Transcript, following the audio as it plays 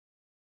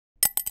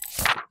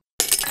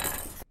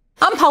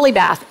I'm Polly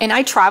Bath, and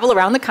I travel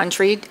around the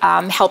country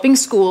helping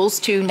schools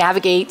to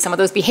navigate some of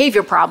those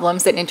behavior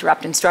problems that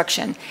interrupt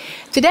instruction.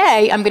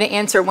 Today, I'm going to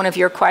answer one of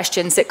your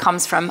questions that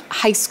comes from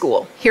high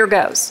school. Here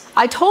goes.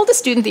 I told a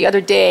student the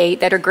other day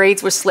that her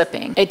grades were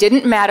slipping. It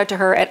didn't matter to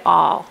her at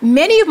all.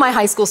 Many of my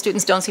high school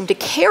students don't seem to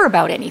care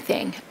about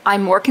anything.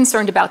 I'm more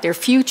concerned about their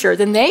future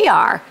than they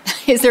are.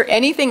 Is there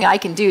anything I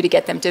can do to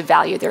get them to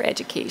value their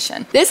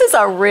education? This is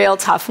a real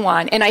tough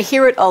one, and I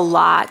hear it a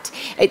lot.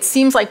 It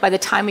seems like by the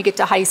time we get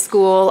to high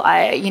school,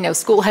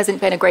 school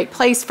hasn't been a great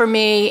place for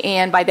me,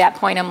 and by that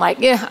point I'm like,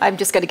 yeah, I'm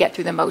just going to get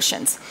through the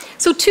motions.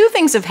 So two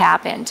things have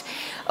happened.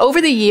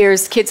 Over the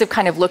years, kids have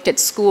kind of looked at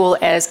school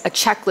as a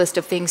checklist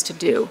of things to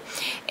do.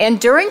 And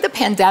during the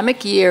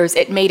pandemic years,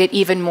 it made it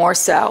even more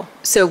so.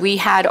 So we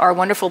had our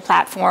wonderful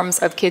platforms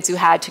of kids who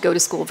had to go to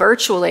school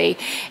virtually,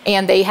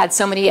 and they had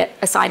so many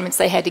assignments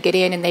they had to get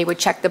in, and they would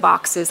check the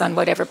boxes on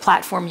whatever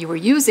platform you were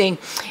using.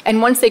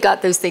 And once they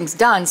got those things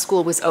done,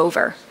 school was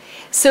over.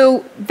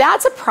 So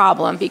that's a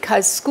problem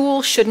because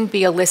school shouldn't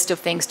be a list of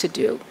things to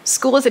do.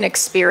 School is an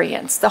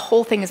experience. The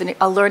whole thing is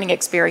a learning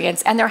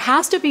experience, and there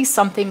has to be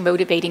something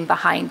motivating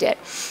behind it.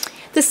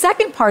 The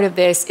second part of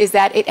this is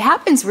that it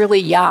happens really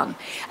young.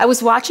 I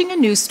was watching a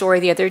news story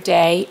the other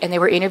day, and they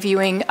were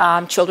interviewing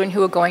children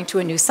who were going to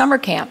a new summer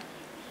camp.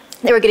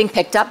 They were getting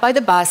picked up by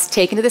the bus,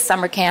 taken to the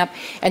summer camp,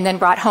 and then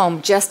brought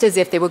home just as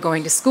if they were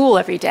going to school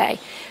every day.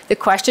 The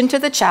question to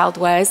the child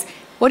was,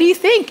 "What do you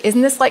think?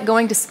 Isn't this like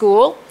going to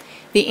school?"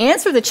 The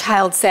answer the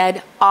child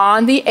said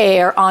on the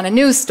air on a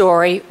news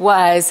story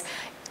was,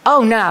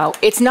 "Oh no,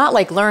 it's not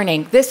like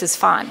learning, this is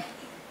fun."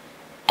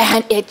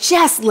 And it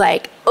just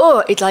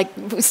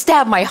it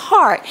stabbed my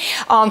heart,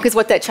 because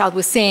what that child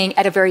was saying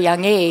at a very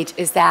young age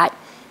is that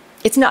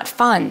it's not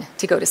fun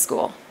to go to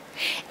school.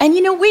 And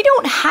we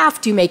don't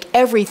have to make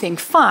everything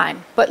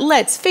fun, but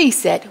let's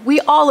face it, we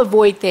all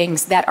avoid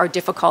things that are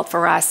difficult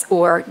for us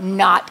or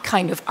not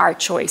kind of our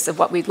choice of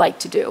what we'd like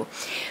to do.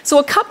 So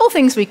a couple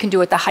things we can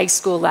do at the high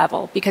school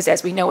level, because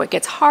as we know, it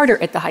gets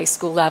harder at the high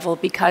school level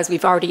because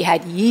we've already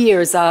had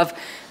years of,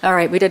 all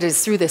right, we did it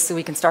through this so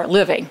we can start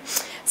living.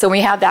 So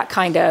we have that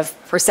kind of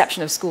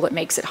perception of school that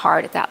makes it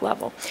hard at that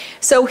level.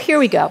 So here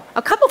we go.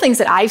 A couple things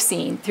that I've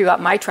seen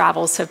throughout my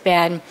travels have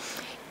been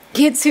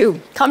kids who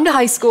come to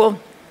high school,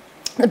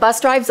 the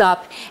bus drives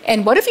up,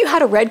 and what if you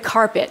had a red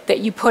carpet that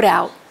you put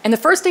out? And the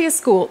first day of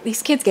school,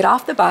 these kids get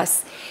off the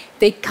bus,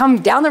 they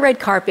come down the red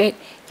carpet,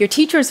 your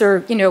teachers are,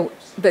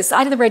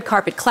 beside of the red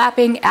carpet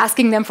clapping,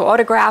 asking them for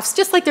autographs,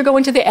 just like they're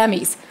going to the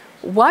Emmys.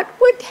 What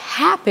would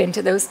happen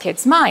to those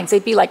kids' minds?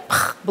 They'd be like,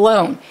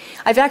 blown.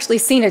 I've actually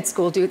seen at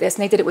school do this,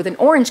 and they did it with an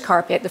orange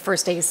carpet the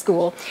first day of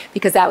school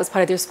because that was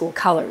part of their school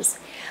colors.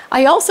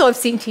 I also have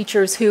seen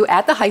teachers who,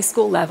 at the high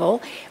school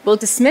level, will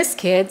dismiss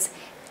kids,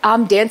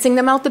 dancing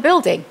them out the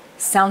building.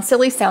 Sounds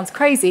silly, sounds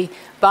crazy,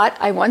 but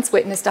I once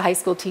witnessed a high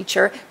school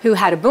teacher who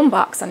had a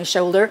boombox on his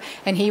shoulder,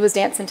 and he was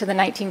dancing to the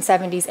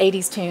 1970s,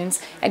 80s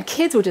tunes, and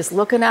kids were just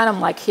looking at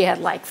him like he had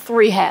like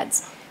 3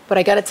 heads. But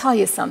I gotta tell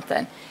you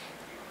something.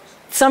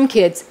 Some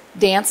kids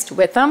danced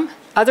with them,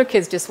 other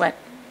kids just went,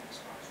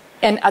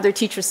 and other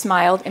teachers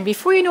smiled, and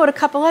before you know it, a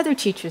couple other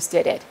teachers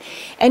did it.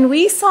 And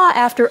we saw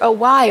after a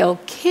while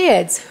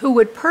kids who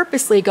would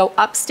purposely go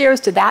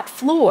upstairs to that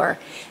floor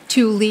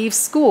to leave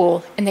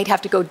school, and they'd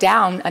have to go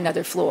down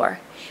another floor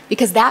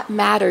because that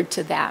mattered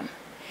to them.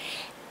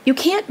 You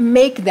can't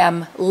make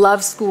them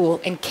love school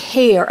and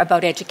care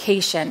about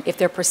education if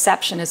their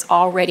perception is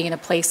already in a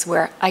place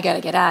where I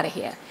gotta get out of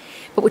here.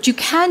 But what you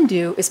can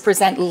do is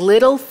present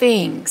little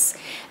things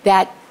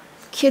that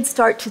kids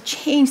start to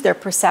change their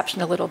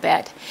perception a little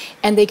bit,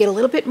 and they get a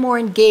little bit more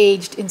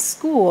engaged in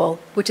school,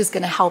 which is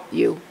going to help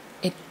you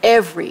in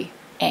every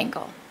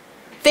angle.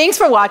 Thanks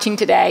for watching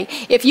today.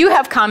 If you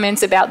have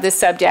comments about this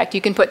subject,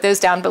 you can put those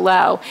down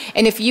below.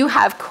 And if you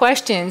have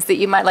questions that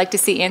you might like to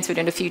see answered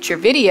in a future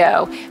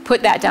video,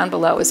 put that down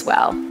below as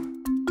well.